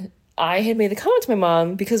 And I had made the comment to my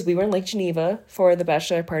mom because we were in Lake Geneva for the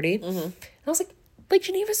bachelor party. And I was like, Lake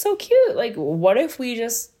Geneva's so cute. Like, what if we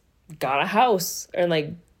just got a house and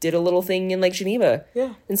like did a little thing in Lake Geneva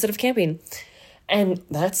instead of camping? And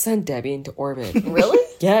that sent Debbie into orbit. Really?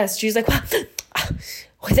 Yes, she's like, well,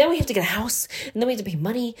 then we have to get a house, and then we have to pay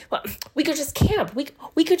money. Well, we could just camp.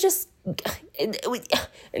 We could just, and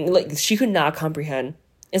like she could not comprehend.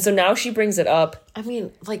 And so now she brings it up. I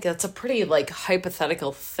mean, like that's a pretty like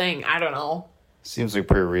hypothetical thing. I don't know. Seems like a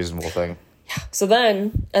pretty reasonable thing. So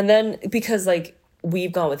then, and then because like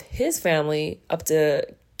we've gone with his family up to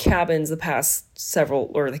cabins the past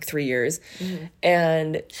several or like 3 years,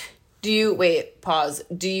 and Do you wait? Pause.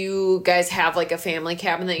 Do you guys have like a family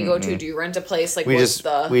cabin that you go to? Do you rent a place? Like We what's just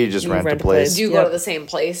the? we just You rent a rent a place. place. do you go Yep. to the same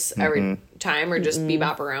place every time, or just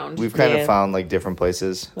bebop around? We've kind Yeah. of found like different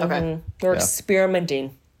places. Okay. we're Yeah.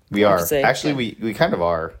 experimenting. We I are would say. actually we kind of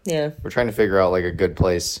are. Yeah, We're trying to figure out like a good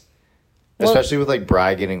place, Well- especially with like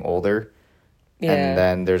Bri getting older, yeah, and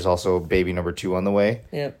then there's also baby number 2 on the way.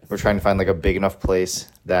 yeah. We're trying to find like a big enough place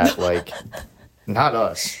that like, not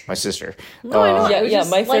us, my sister. No, I know. Yeah, I was yeah,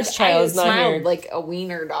 just, my first I child is not smiled here. like a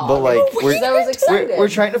wiener dog. But like because I was excited. we're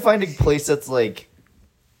trying to find a place that's like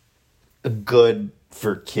good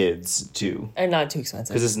for kids too, And not too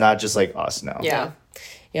expensive. because it's not just like us now. Yeah.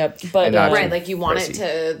 Yep, but And not uh, Right, like you want pricey.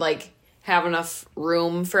 it to like have enough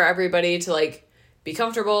room for everybody to like be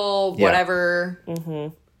comfortable, Yeah. whatever.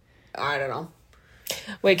 I don't know.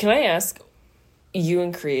 Wait, can I ask you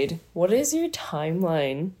and Creed, what is your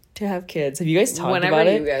timeline to have kids? Have you guys talked Whenever about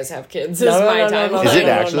you it? guys have kids, is my time. Is it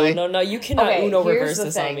actually? No, you cannot Okay, Uno here's reverse the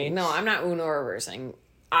this thing. on me. No, I'm not Uno reversing.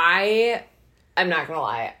 I'm not gonna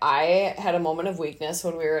lie. I had a moment of weakness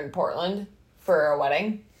when we were in Portland for a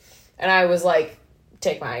wedding, and I was like,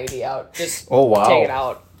 "Take my IUD out. Just Oh, wow. take it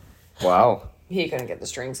out." Wow. He couldn't get the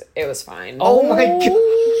strings. It was fine. Oh my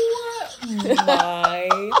god.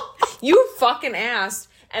 My You fucking asked.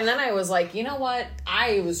 And then I was like, you know what?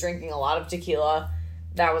 I was drinking a lot of tequila.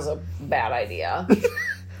 That was a bad idea.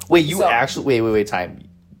 Wait, you So- actually wait, time.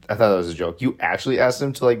 I thought that was a joke. You actually asked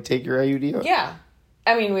him to like take your IUD out? Yeah.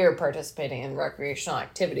 I mean, we were participating in recreational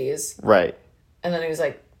activities. Right. And then he was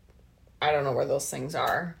like, I don't know where those things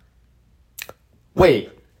are. Wait.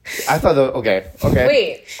 I thought okay.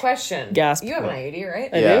 Wait, question. Gasp. You have an IUD, right?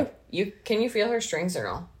 I Yeah. do? Can you feel her strings or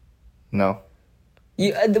no? No.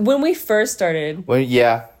 You, when we first started, Well,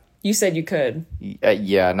 yeah. you said you could.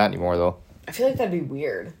 Yeah, not anymore though. I feel like that'd be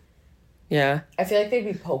weird. Yeah. I feel like they'd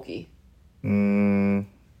be pokey.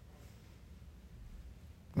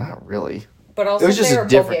 Not really. But also, It was if just they a were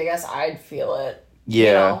different- pokey, I guess I'd feel it. Yeah.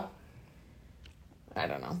 You know? I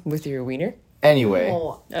don't know. With your wiener? Anyway.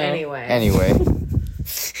 Oh, anyway. Anyway.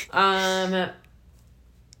 I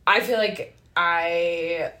feel like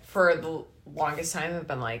I, for the longest time, have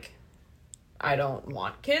been like, I don't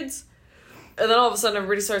want kids. And then all of a sudden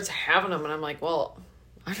everybody starts having them, and I'm like, well,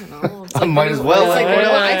 I don't know. It's I like, might as well. It's like, Like, what do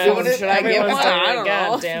why I not? do? Doing it? Should I get Everyone's one? doing I it. don't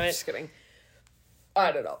God know. damn it. Just kidding.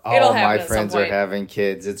 I don't know. Oh, It'll my happen at some friends are point. having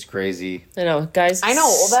kids. It's crazy. I know, guys. I know.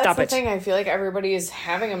 Well, that's stop the it. thing. I feel like everybody is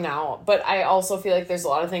having them now, but I also feel like there's a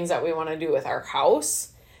lot of things that we want to do with our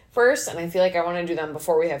house first, and I feel like I want to do them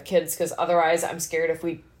before we have kids, because otherwise, I'm scared if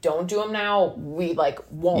we don't do them now, we like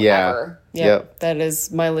won't Yeah. ever. Yep. That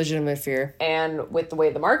is my legitimate fear. And with the way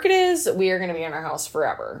the market is, we are going to be in our house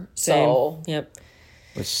forever. Same. So Yep.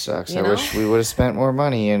 Which sucks. You I know? wish we would have spent more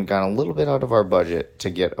money and gone a little bit out of our budget to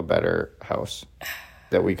get a better house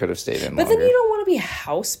that we could have stayed in But longer. then you don't want to be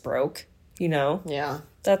house broke, you know? yeah,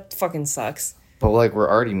 That fucking sucks. But like we're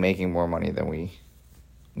already making more money than we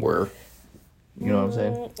were. You know what I'm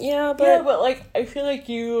saying? Yeah, but yeah, but like I feel like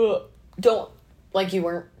you don't like you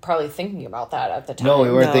weren't probably thinking about that at the time. No,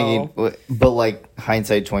 we weren't No. thinking. But like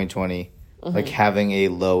hindsight 2020, like having a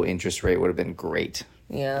low interest rate would have been great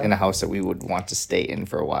yeah. in a house that we would want to stay in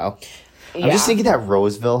for a while. Yeah. I'm just thinking that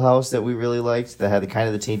Roseville house that we really liked that had the kind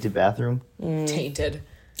of the tainted bathroom. tainted.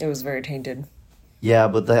 It was very tainted. Yeah,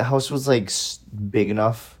 but the house was like big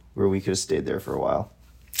enough where we could have stayed there for a while.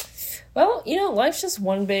 Well, you know, life's just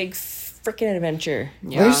one big freaking adventure.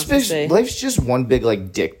 Yeah, life's just one big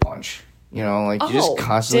like dick punch. You know, like you just Oh,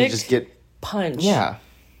 constantly dick. just get Punch. yeah,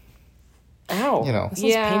 Ow. You know. That sounds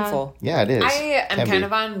Yeah. painful. yeah. It is. I am Can kind be.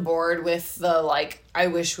 of on board with the like. I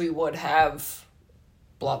wish we would have,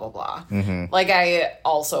 blah blah blah. Like I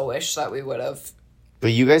also wish that we would have.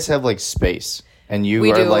 But you guys have like space, and you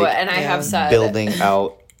We are do, like and I have said building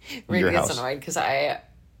out Rick your gets house. annoyed because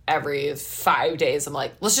every 5 days I'm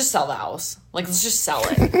like, let's just sell the house. Like let's just sell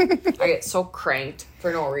it. I get so cranked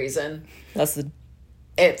for no reason. That's the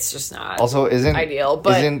It's just not Also, isn't ideal.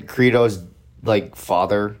 But isn't Credo's like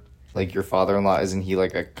father, like your father-in-law, isn't he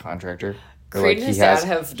like a contractor? Or, Creed like and his dad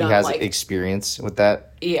have done, he has like- experience with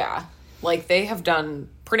that. yeah, like they have done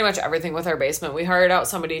pretty much everything with our basement. We hired out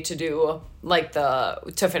somebody to do like to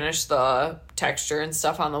finish the texture and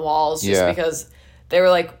stuff on the walls, just Yeah. because they were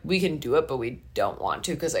like, we can do it, but we don't want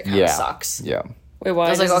to because it kind of Yeah, sucks. yeah. wait. Why? I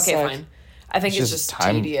was like, does it okay, suck? fine. I think it's just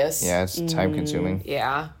tedious. Yeah, it's time consuming.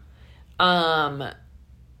 Yeah. But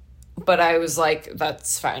I was like,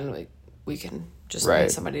 that's fine. We can just pay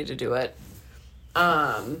Right. somebody to do it.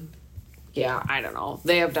 Yeah, I don't know.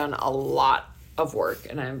 They have done a lot of work,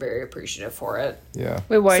 and I'm very appreciative for it. Yeah.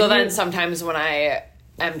 Wait, why? So do then you- sometimes when I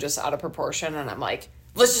am just out of proportion and I'm like,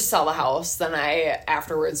 let's just sell the house, then I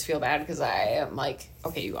afterwards feel bad because I am like,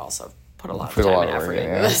 okay, you also put a lot of Put a time lot and of work effort in,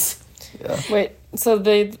 into yeah. this. Wait. So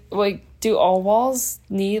they like do all walls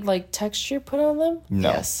need like texture put on them? No.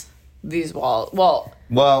 Yes. These walls. Well,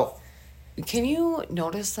 Well, can you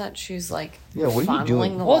notice that she's like Yeah, what are you fondling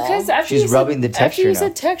doing? the Well, wall? because after She's you said- rubbing the After texture you now.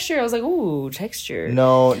 said texture, I was like, ooh, texture.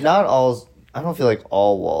 no, not all. I don't feel like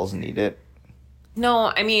all walls need it.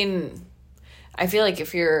 No, I mean, I feel like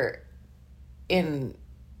if you're in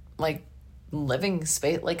like living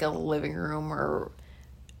space, like a living room or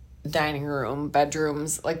dining room,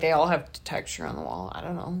 bedrooms, like they all have texture on the wall. I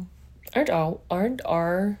don't know. Aren't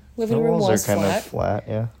our living The room walls walls are kind flat? of flat.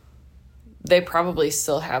 Yeah. They probably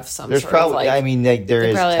still have some There's sort probably, of, like... I mean, like, there They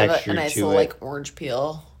is probably have texture a nice to little, it. like, orange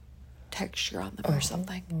peel texture on them or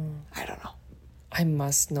something. I don't know. I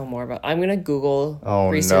must know more about. I'm gonna Google Oh,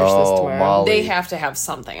 research no, this tomorrow. Molly. They have to have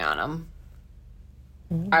something on them.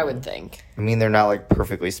 I would think. I mean, they're not like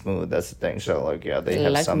perfectly smooth. That's the thing. So, like, yeah, they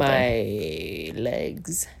have Like something. my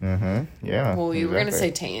legs. Yeah. Well, you were going to say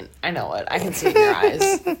exactly. taint. I know it. I can see it in your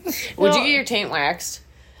eyes. Would you get your taint waxed?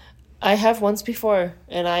 I have once before,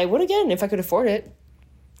 and I would again if I could afford it.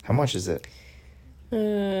 How much is it?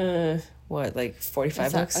 What, like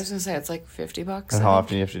 45 I bucks? was going to say it's like $50. And how often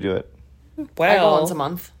do you have to do it? I go Wow. once a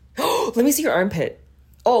month. Let me see your armpit.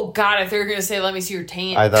 Oh, God, if they were going to say, let me see your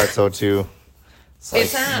taint. I thought so too.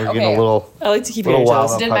 It's not, We're getting okay. a little. I like to keep Little your wild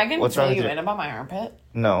toes. up. Did Megan What's fill wrong with you your- in about my armpit?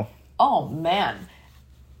 No. Oh, man.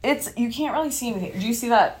 It's, you can't really see anything. Do you see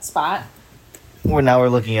that spot? Well, now we're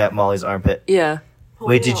looking at Molly's armpit. Yeah.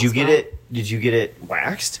 Wait, did you it's get not. it? Did you get it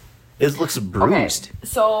waxed? It looks bruised. Okay,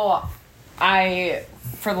 so I,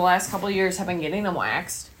 for the last couple of years, have been getting them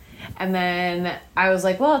waxed. And then I was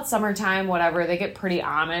like, well, it's summertime, whatever. They get pretty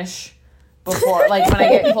Amish before, like when I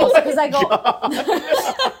get close. Because I go,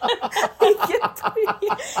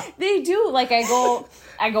 they do. Like I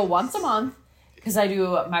go once a month. Because I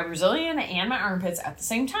do my Brazilian and my armpits at the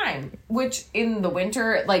same time. Which in the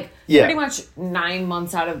winter, like Yeah. pretty much 9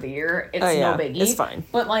 months out of the year, it's yeah, no biggie. it's fine.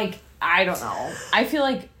 But like, I don't know. I feel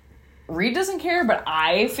like Reed doesn't care, but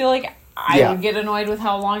I feel like I Yeah. would get annoyed with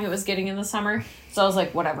how long it was getting in the summer. So I was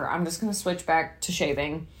like, whatever, I'm just going to switch back to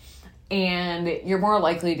shaving. And you're more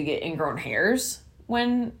likely to get ingrown hairs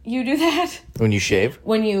when you do that. When you shave?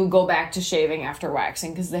 When you go back to shaving after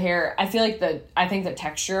waxing. Because the hair, I think the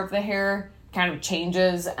texture of the hair kind of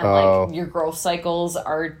changes. And Oh. like your growth cycles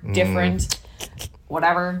are different.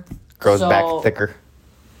 Whatever. Grows So- back thicker.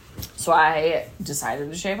 So I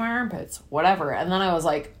decided to shave my armpits, whatever. And then I was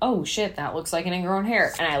like, oh shit, that looks like an ingrown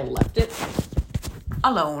hair. And I left it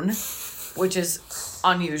alone, which is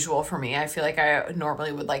unusual for me. I feel like I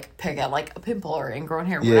normally would like pick at like a pimple or ingrown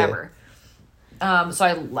hair, Yeah. whatever. So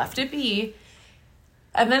I left it be.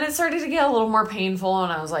 And then it started to get a little more painful.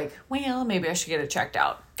 And I was like, well, maybe I should get it checked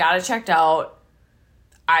out. Got it checked out.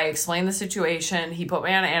 I explained the situation. He put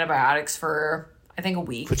me on antibiotics for, I think, a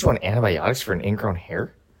week. Put you on antibiotics for an ingrown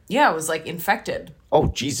hair? Yeah, it was like infected. Oh,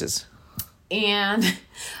 Jesus. And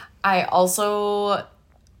I also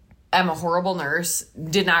am a horrible nurse,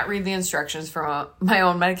 did not read the instructions for my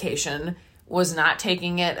own medication, was not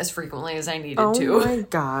taking it as frequently as I needed to.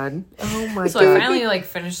 god. Oh my So I finally like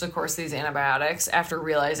finished the course of these antibiotics after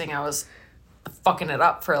realizing I was fucking it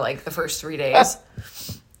up for like the first 3 days.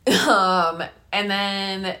 And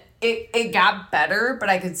then it got better, but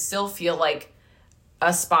I could still feel like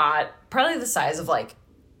a spot, probably the size of like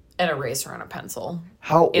an eraser on a pencil.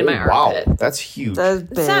 How? In my wow. armpit. That's huge. That's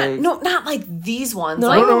big. It's not like these ones. No,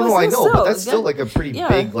 like, no, I it's know, still- but that's still yeah. like a pretty Yeah.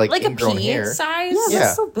 big, like like a ingrown pea hair. size. Yeah, Yeah.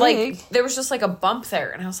 that's so big. Like there was just like a bump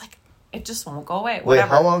there, and I was like, it just won't go away. Wait, Whatever.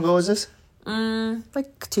 how long ago was this?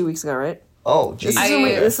 like 2 weeks ago, right? Oh, geez.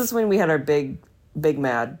 This is when we had our big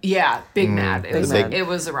mad. Yeah, Big Mad. It Big was Mad. it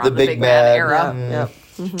was around The the Big Big, Mad, Mad, era.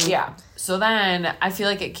 Yep. Yeah. So then I feel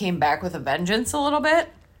like it came back with a vengeance a little bit,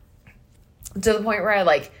 to the point where I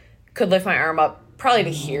like could lift my arm up probably to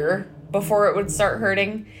here before it would start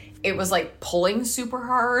hurting. It was like pulling super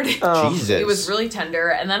hard. Jesus. It was really tender.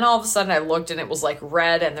 And then all of a sudden I looked and it was like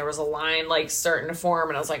red and there was a line like starting to form.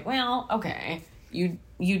 And I was like, well, okay, you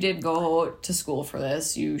did go to school for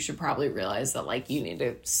this. You should probably realize that like you need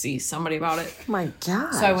to see somebody about it. My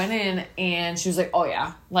god. So I went in and she was like, oh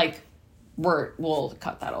yeah, like we'll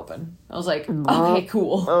cut that open. I was like, okay,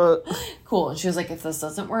 cool. Cool. And she was like, if this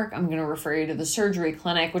doesn't work, I'm going to refer you to the surgery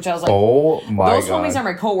clinic, which I was like, Oh my those god. homies are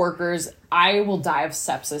my coworkers. I will die of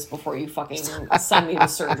sepsis before you fucking send me to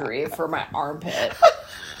surgery for my armpit.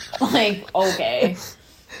 Like, okay.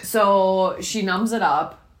 So she numbs it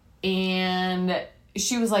up and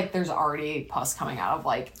she was like, there's already pus coming out of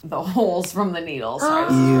like the holes from the needles. Sorry,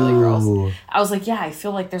 this is really gross. I was like, yeah, I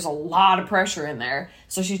feel like there's a lot of pressure in there.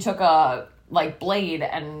 So she took a like blade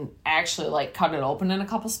and actually like cut it open in a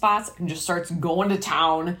couple spots and just starts going to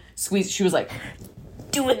town. She was like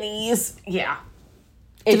doing these. Yeah.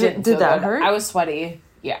 It didn't did feel that good. hurt? I was sweaty.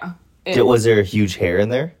 Yeah. Was there a huge hair in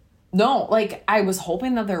there? No, like I was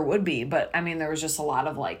hoping that there would be, but I mean there was just a lot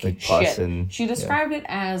of like pus shit. and- She described it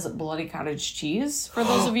as bloody cottage cheese for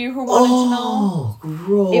those of you who wanted to know.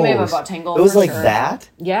 Gross. It may have got tangled. It was for like sure. that?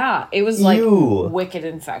 Yeah, it was like Ew. wicked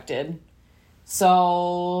infected.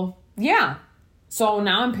 So yeah, so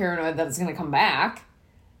now I'm paranoid that it's gonna come back,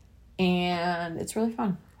 and it's really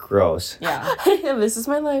fun. Gross. Yeah, Yeah, this is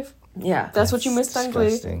my life. Yeah. That's what you missed on Glee.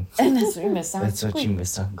 Disgusting. And that's what you missed out. That's what you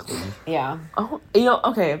missed on Glee. Yeah. Oh,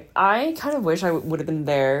 okay. I kind of wish I would have been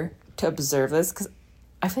there to observe this because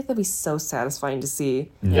I feel like that'd be so satisfying to see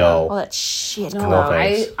all No. that shit come No, out.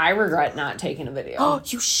 thanks. I regret not taking a video. Oh,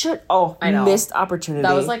 you should. Oh, I know. missed opportunity.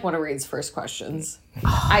 That was like one of Reed's first questions.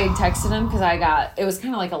 I texted him because it was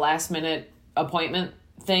kind of like a last minute appointment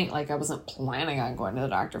thing. Like I wasn't planning on going to the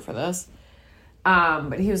doctor for this.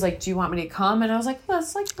 But he was like, do you want me to come? And I was like,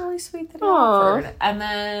 that's like really sweet that he offered. And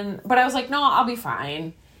then, but I was like, no, I'll be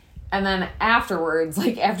fine. And then afterwards,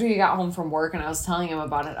 like after he got home from work and I was telling him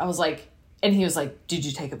about it, I was like, and he was like, did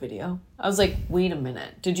you take a video? I was like, wait a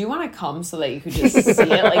minute. Did you want to come so that you could just see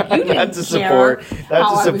it? Like you didn't Not to care support. how Not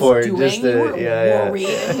to I support. was doing. Just You the, were yeah. worried.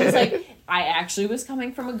 And he was like, I actually was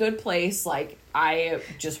coming from a good place. Like I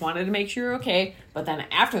just wanted to make sure you're okay. But then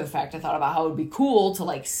after the fact, I thought about how it would be cool to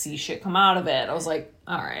like see shit come out of it. I was like,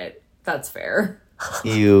 all right, that's fair.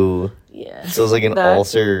 You. Yeah. So it's like an That-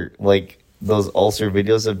 ulcer, like those ulcer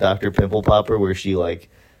videos of Dr. Pimple Popper where she like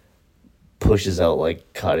pushes out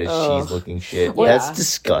like cottage cheese looking shit. Yeah. That's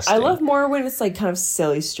disgusting. I love more when it's like kind of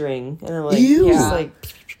silly string and then like Ew. just Yeah. like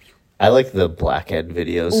I like the blackhead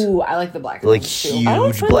videos. Ooh, I like the black Like ones, too. huge I don't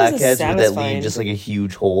find those as blackheads that satisfying. leave just like a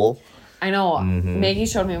huge hole. I know. Maggie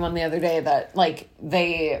showed me one the other day that like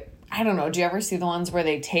I don't know. Do you ever see the ones where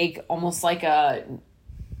they take almost like I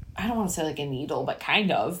don't want to say like a needle, but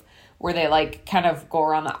kind of, where they like kind of go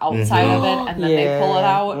around the outside of it and then they pull it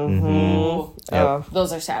Yeah. out. Ooh, Yep.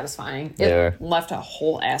 those are satisfying. They are. It left a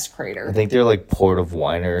whole ass I crater. think they're like Port of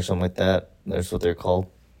Winer or something like that. That's what they're called.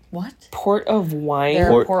 What? port of wine. They're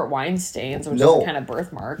Port- port wine stains, which No. is kind of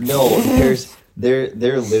birthmark. No,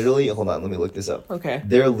 they're literally, hold on, let me look this up. Okay.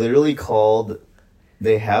 They're literally called,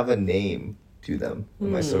 they have a name to them.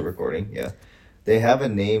 Am I still recording? Yeah. They have a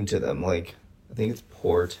name to them. Like, I think it's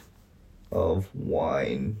Port of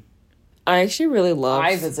Wine. I actually really love.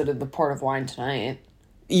 I visited the port of wine tonight.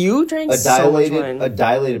 You drank A so much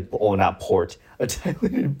dilated, wine. oh, not port. A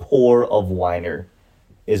dilated pour of winer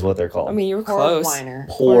is what they're called. I mean, you were Port close. of winer.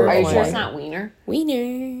 Pour Are you of sure it's winer. not wiener?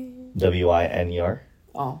 Wiener. Winer.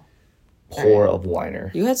 Oh. Pour of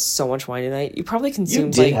winer. You had so much wine tonight. You probably You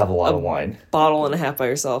consumed did like have a lot of wine. bottle and a half by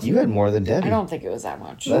yourself. You had more than Debbie. I don't think it was that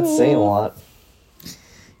much. That's saying a lot.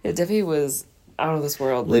 Yeah, Debbie was out of this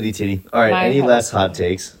world. Liddy titty. All right, My any head last is hot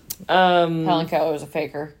takes? Helen Keller was a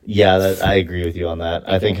faker. Yeah, I agree with you on that.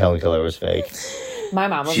 I think Helen Keller was fake. My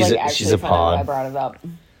mom was She's like a- actually she's a offended when I pawn. brought it up.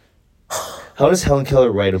 How does Helen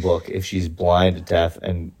Keller write a book if she's blind, deaf,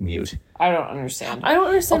 and mute? I don't understand. I don't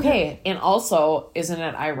understand. Okay, and also, isn't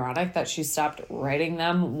it ironic that she stopped writing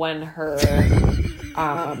them when her,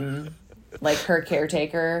 like her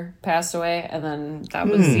caretaker passed away, and then that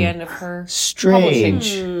was the end of her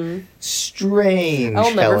Strange. Strange.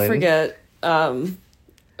 I'll never Helen. forget.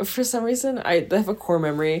 For some reason, I have a core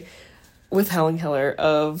memory with Helen Keller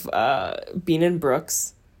of being in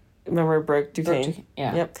Brooks. Remember Brooke Duquesne? Duquesne,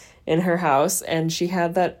 yeah. Yep. In her house, and she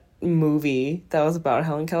had that movie that was about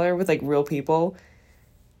Helen Keller with like real people,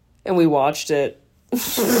 and we watched it.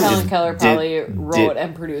 Helen Keller probably did- wrote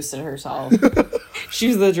and produced it herself. She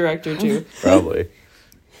was the director too. Probably.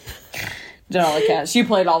 Did all the cast. She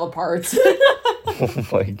played all the parts. Oh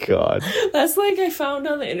my god. That's like I found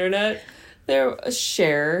on the internet. There a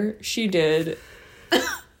Cher, she did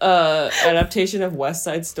adaptation of West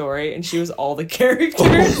Side Story, and she was all the characters.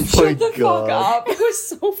 Oh my Fuck god. up! It was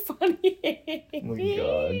so funny. Oh my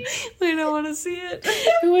god. I don't want to see it.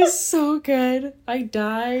 It was so good. I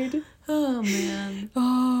died. Oh man.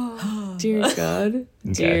 Oh, dear God.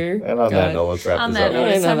 Okay. Dear And on that God. note, let's wrap On this that up. note,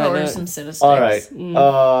 it's Yeah, time no, to no, order no. some Cinesticks. All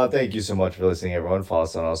right. Thank you so much for listening, everyone. Follow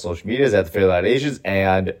us on all social medias at the Fairlight Asians,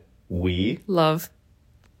 and we. Love.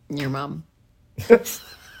 Your mom.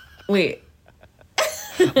 Wait.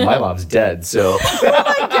 My mom's dead, so.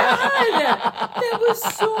 That was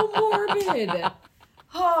so morbid.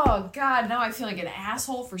 Oh God! Now I feel like an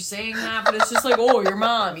asshole for saying that, but it's just like, oh, your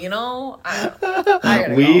mom, you know. I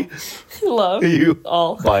gotta We. Love. You.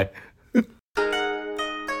 All. Bye.